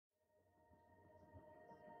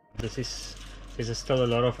This is still a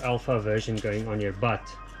lot of alpha version going on here, but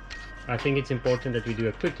I think it's important that we do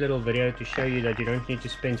a quick little video to show you that you don't need to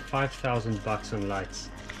spend 5,000 bucks on lights.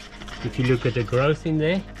 If you look at the growth in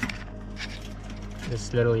there,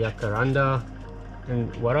 this little jacaranda,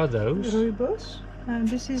 and what are those? Rooibos.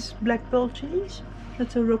 This is black pearl chilies.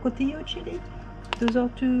 That's a rocotillo chili. Those are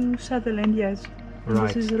two Sutherlandias.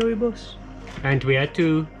 Right. This is rooibos. And we had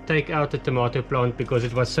to take out the tomato plant because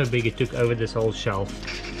it was so big it took over this whole shelf.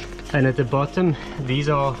 And at the bottom, these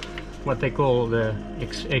are what they call the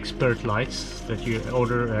expert lights that you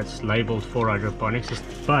order, that's labeled for hydroponics.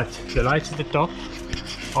 But the lights at the top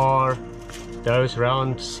are those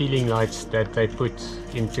round ceiling lights that they put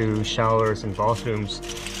into showers and bathrooms.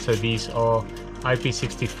 So these are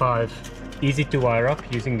IP65, easy to wire up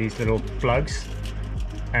using these little plugs,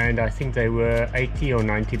 and I think they were 80 or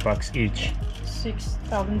 90 bucks each.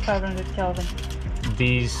 6,500 Kelvin.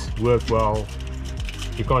 These work well.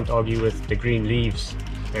 You can't argue with the green leaves,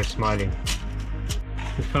 they're smiling.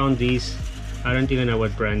 We found these, I don't even know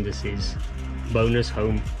what brand this is. Bonus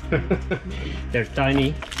Home. They're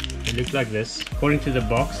tiny, they look like this. According to the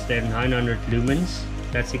box, they're 900 lumens.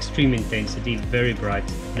 That's extreme intensity, very bright.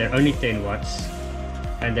 They're only 10 watts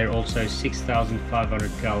and they're also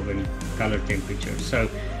 6,500 Kelvin color temperature. So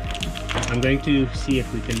I'm going to see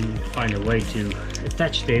if we can find a way to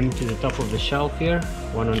attach them to the top of the shelf here,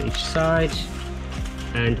 one on each side,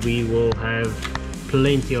 and we will have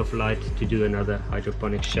plenty of light to do another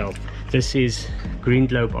hydroponic shelf. This is green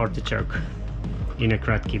globe artichoke in a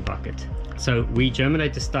Kratky bucket. So we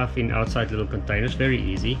germinate the stuff in outside little containers, very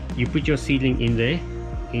easy. You put your seedling in there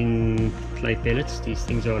in clay pellets. These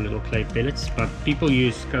things are little clay pellets, but people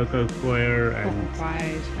use cocoa coir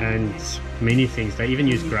and many things. They even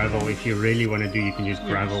use gravel. If you really want to do, you can use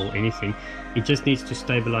gravel, anything. It just needs to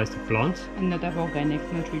stabilize the plant. And not have organic,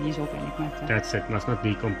 not release organic matter. That's it, must not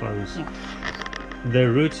decompose. Yeah. The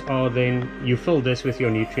roots are then, you fill this with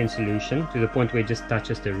your nutrient solution to the point where it just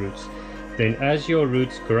touches the roots. Then as your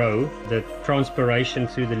roots grow, the transpiration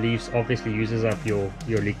through the leaves obviously uses up your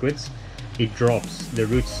liquids. It drops, the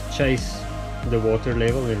roots chase the water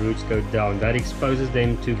level, the roots go down. That exposes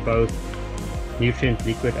them to both nutrient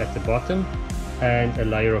liquid at the bottom and a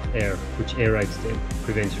layer of air, which aerates them,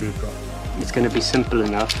 prevents root rot. It's going to be simple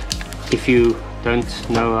enough. If you don't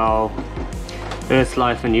know how earth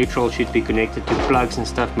life and neutral should be connected to plugs and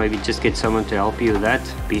stuff, maybe just get someone to help you with that.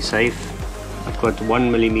 Be safe. I've got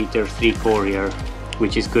 1mm 3-core here,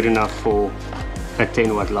 which is good enough for a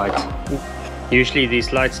 10 watt light. Usually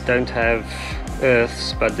these lights don't have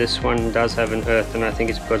earths, but this one does have an earth, and I think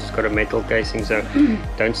it's because it's got a metal casing, so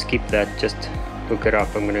don't skip that, just hook it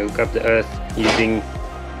up. I'm going to hook up the earth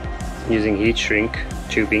using heat shrink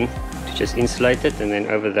tubing to just insulate it, and then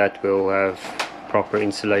over that we'll have proper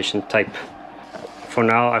insulation tape. For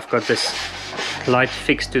now I've got this light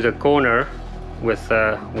fixed to the corner with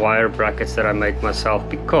wire brackets that I made myself,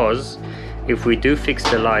 because if we do fix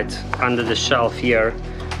the light under the shelf here,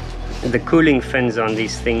 the cooling fins on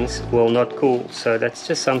these things will not cool, so that's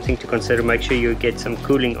just something to consider. Make sure you get some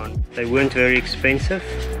cooling on. They weren't very expensive,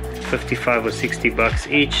 55 or 60 bucks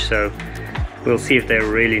each, so we'll see if they're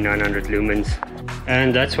really 900 lumens.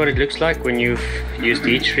 And that's what it looks like when you've used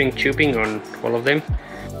heat shrink tubing on all of them.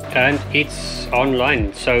 And it's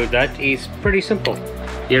online, so that is pretty simple.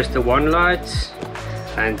 Here's the one light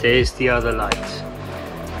and there's the other light.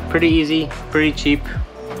 Pretty easy, pretty cheap,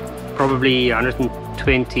 probably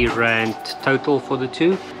 120 Rand total for the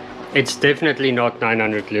two. It's definitely not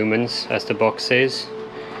 900 lumens as the box says,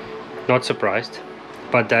 not surprised,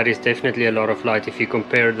 but that is definitely a lot of light if you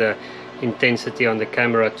compare the intensity on the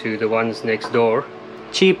camera to the ones next door.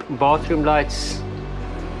 Cheap bathroom lights,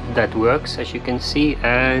 that works as you can see,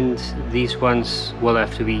 and these ones will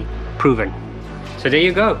have to be proven. So there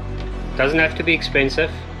you go, doesn't have to be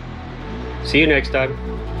expensive. See you next time.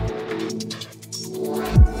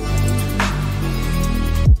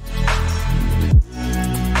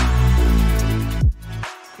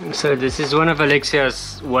 So this is one of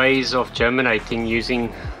Alexia's ways of germinating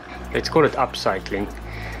using, let's call it upcycling,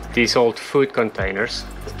 these old food containers.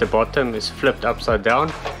 The bottom is flipped upside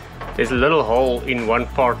down. There's a little hole in one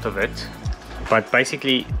part of it, but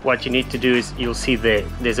basically what you need to do is, you'll see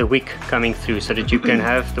there's a wick coming through so that you can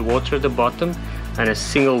have the water at the bottom and a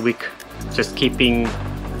single wick just keeping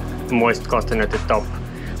moist cotton at the top,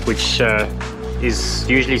 which is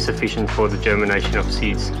usually sufficient for the germination of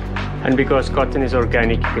seeds. And because cotton is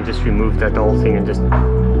organic, you can just remove that whole thing and just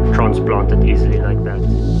transplant it easily like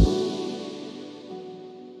that.